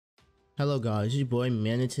Hello guys, it's your boy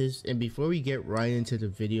Manitus, and before we get right into the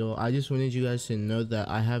video, I just wanted you guys to know that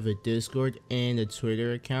I have a Discord and a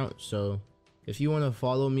Twitter account. So if you want to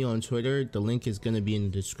follow me on Twitter, the link is going to be in the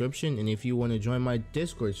description, and if you want to join my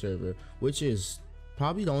Discord server, which is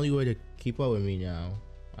probably the only way to keep up with me now,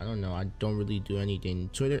 I don't know, I don't really do anything,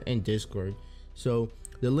 Twitter and Discord. So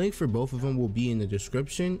the link for both of them will be in the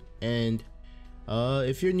description, and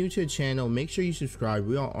if you're new to the channel, make sure you subscribe.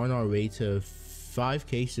 We are on our way to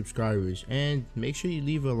 5k subscribers, and make sure you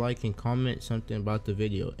leave a like and comment something about the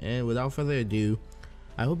video. And without further ado,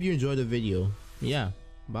 I hope you enjoy the video. Yeah,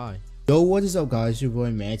 bye. Yo, what is up guys, your boy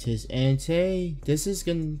Mantis, and today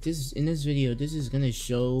in this video this is gonna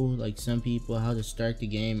show like some people how to start the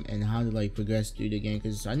game and how to like progress through the game,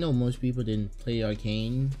 because I know most people didn't play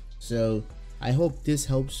Arcane, so I hope this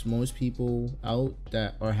helps most people out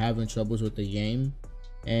that are having troubles with the game.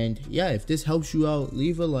 And yeah, if this helps you out,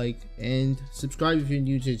 leave a like and subscribe if you're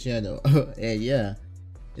new to the channel. And yeah,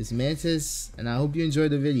 it's Mantis, and I hope you enjoy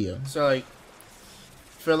the video. So like,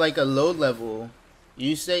 for like a low level,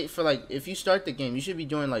 you say for like, if you start the game, you should be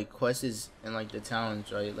doing like quests in like the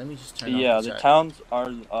towns, right? Let me just turn off the the chat. towns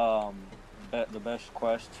are the best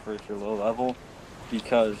quests for if you're low level,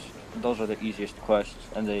 because those are the easiest quests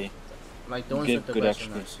and they Like the ones give with the good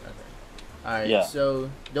question XP. marks. Okay. Alright, Yeah, so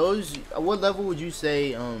those, what level would you say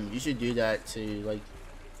you should do that to, like?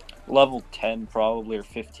 level 10 probably, or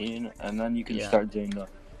 15, and then you can Yeah. start doing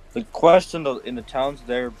the quests in the towns.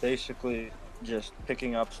 They're basically just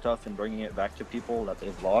picking up stuff and bringing it back to people that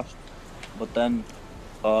they've lost. But then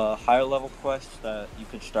higher level quests that you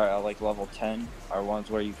could start at like level 10 are ones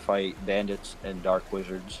where you fight bandits and dark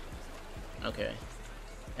wizards. Okay.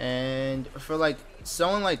 And for like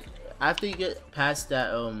someone like, after you get past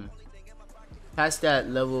that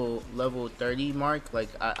level 30 mark, like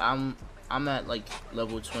I'm at like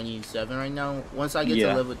level 27 right now. Once I get to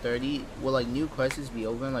Yeah. level 30, will like new quests be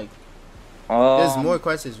open? Like there's more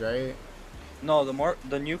quests, right? No,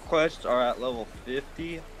 the new quests are at level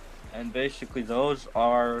 50, and basically those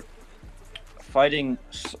are fighting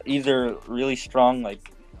either really strong,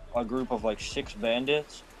 like a group of like 6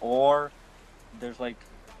 bandits, or there's like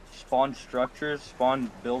spawn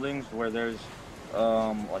buildings where there's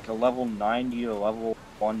like a level 90 or level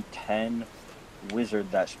 110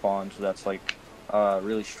 wizard that spawns. That's like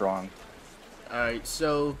really strong. Alright,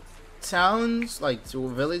 so towns, like so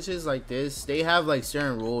villages like this, they have like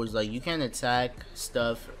certain rules, like you can't attack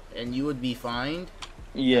stuff and you would be fined.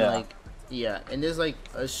 And Yeah, like, yeah, and there's like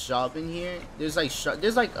a shop in here. There's like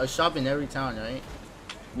a shop in every town, right?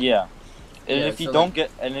 yeah. And Yeah, if you so don't like,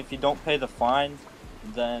 get and if you don't pay the fine,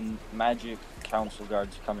 then magic council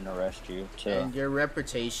guards come and arrest you to. and your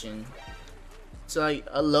reputation. So like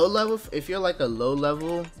a low level, if you're like a low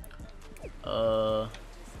level, uh,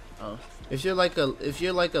 oh, if you're like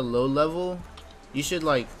a low level, you should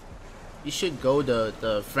like, you should go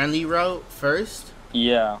the friendly route first,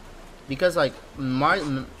 Yeah, because like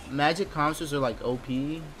magic consoles are like OP.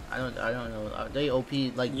 I don't know. Are they OP?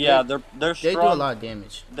 Like yeah, they're they do a strong. lot of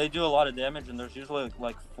damage. They do a lot of damage, and there's usually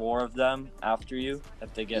like 4 of them after you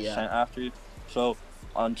if they get Yeah. sent after you. So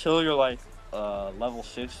until you're like level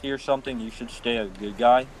 60 or something, you should stay a good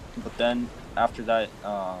guy. But then after that,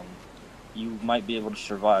 you might be able to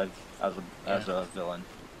survive as a villain.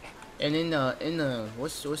 And in the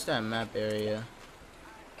what's that map area?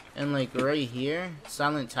 And like right here,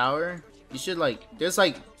 Silent Tower, you should like, there's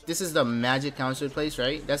like, this is the magic council place,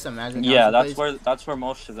 right? That's the magic Yeah, council place. that's where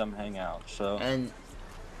most of them hang out. So And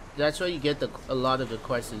that's where you get a lot of the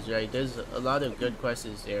quests, right? There's a lot of good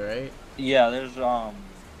quests there, right? yeah, there's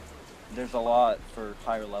a lot for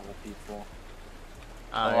higher level people.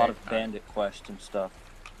 A lot of bandit quests and stuff.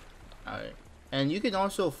 Alright. And you can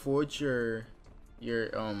also forge your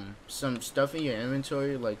some stuff in your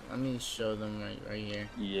inventory. Like, let me show them right here.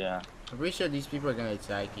 Yeah. I'm pretty sure these people are gonna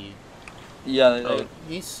attack you. Yeah, Oh,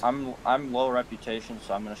 he's I'm low reputation,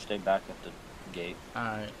 so I'm gonna stay back at the gate.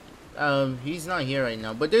 alright. He's not here right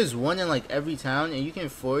now, but there's one in like every town, and you can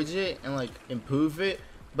forge it and like improve it.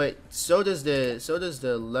 But so does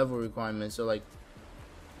the level requirement. So like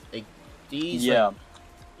these, Yeah, like,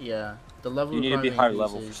 yeah, the level you need to be requirement higher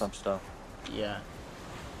level for increases. some stuff. Yeah,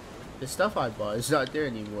 the stuff I bought is not there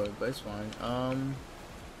anymore, but it's fine.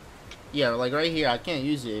 Yeah, like right here, I can't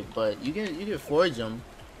use it, but you can forge them.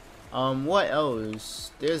 What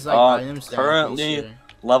else? There's like items that Currently, increase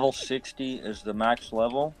level 60 is the max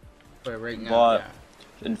level, but right now, but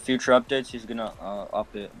yeah. in future updates, he's gonna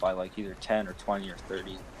up it by like either 10 or 20 or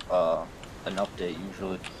 30. An update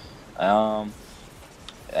usually.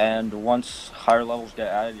 And once higher levels get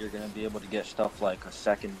added, you're gonna be able to get stuff like a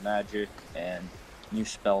second magic and new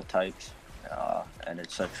spell types. and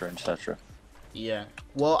etc. etc. Yeah.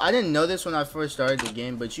 Well, I didn't know this when I first started the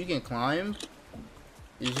game, but you can climb.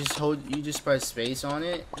 You just press space on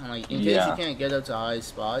it, and like in case you Yeah. can't get up to high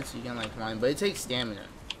spots, you can like climb, but it takes stamina.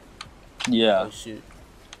 Yeah. Oh shoot.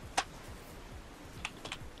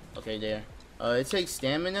 Okay, there. It takes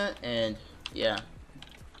stamina, and yeah.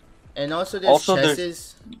 And also there's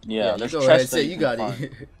chests. Yeah, You there's go ahead, chests that say you you can got find.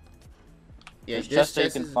 it. Yeah, There's there's chests that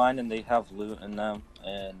you can chests. find, and they have loot in them,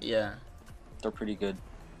 and Yeah. they're pretty good.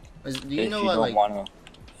 Do you If know you what don't like? want to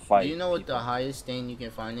Do fight you know what the people. highest thing you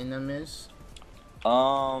can find in them is?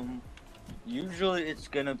 Usually it's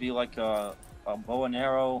gonna be like a bow and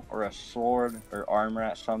arrow or a sword or armor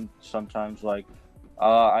at sometimes like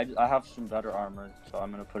I have some better armor, so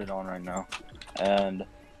I'm gonna put it on right now. And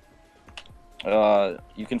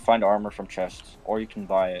you can find armor from chests or you can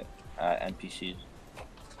buy it at NPCs.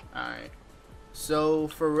 Alright. So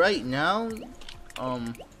for right now,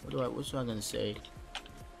 what's I gonna say?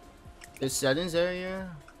 The settings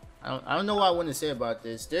area. I don't know what I want to say about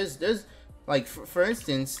this. There's like for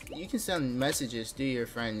instance, you can send messages to your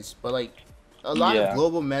friends, but like a lot of Yeah.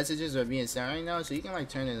 global messages are being sent right now, so you can like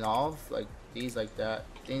turn it off, like these like that,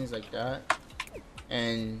 things like that,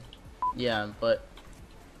 and yeah, but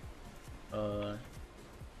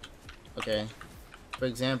okay. For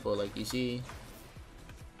example, like you see,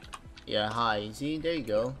 yeah, hi, you see, there you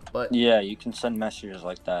go, but Yeah, you can send messages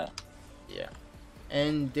like that. yeah,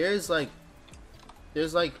 and there's like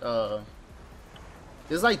there's like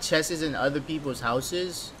chests in other people's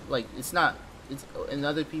houses. Like it's in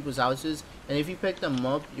other people's houses, and if you pick them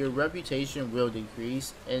up, your reputation will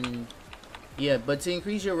decrease. And yeah, but to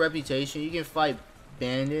increase your reputation, you can fight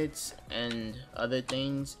bandits and other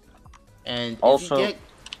things. And if you Also, get,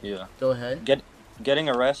 yeah. go ahead. Getting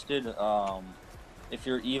arrested, if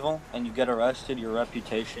you're evil and you get arrested, your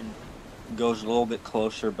reputation goes a little bit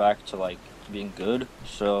closer back to like being good.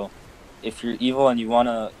 So if you're evil and you want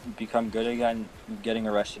to become good again, getting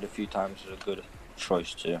arrested a few times is a good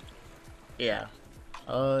choice too. Yeah.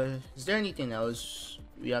 Is there anything else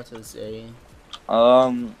we have to say?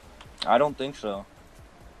 I don't think so.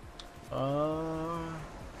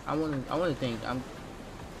 I wanna think.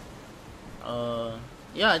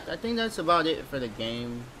 Yeah, I think that's about it for the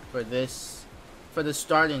game, for the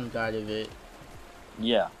starting guide of it.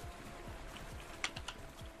 Yeah.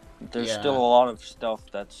 There's Yeah, still a lot of stuff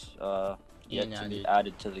that's yet being to be added.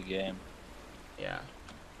 added to the game. Yeah.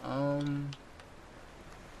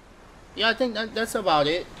 Yeah, I think that's about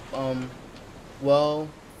it. Well,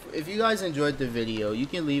 if you guys enjoyed the video, you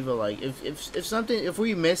can leave a like. If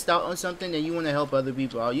we missed out on something and you want to help other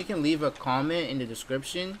people out, you can leave a comment in the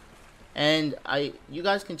description, and you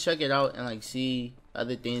guys can check it out and like see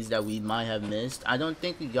other things that we might have missed. I don't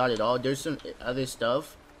think we got it all. There's some other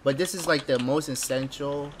stuff, but this is like the most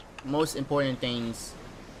essential, most important things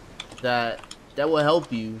that will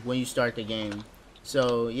help you when you start the game.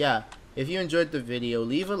 So yeah, if you enjoyed the video,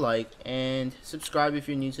 leave a like and subscribe if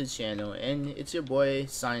you're new to the channel. And it's your boy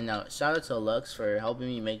signing out. Shout out to Lux for helping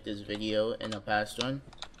me make this video in the past one.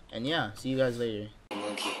 And yeah, see you guys later.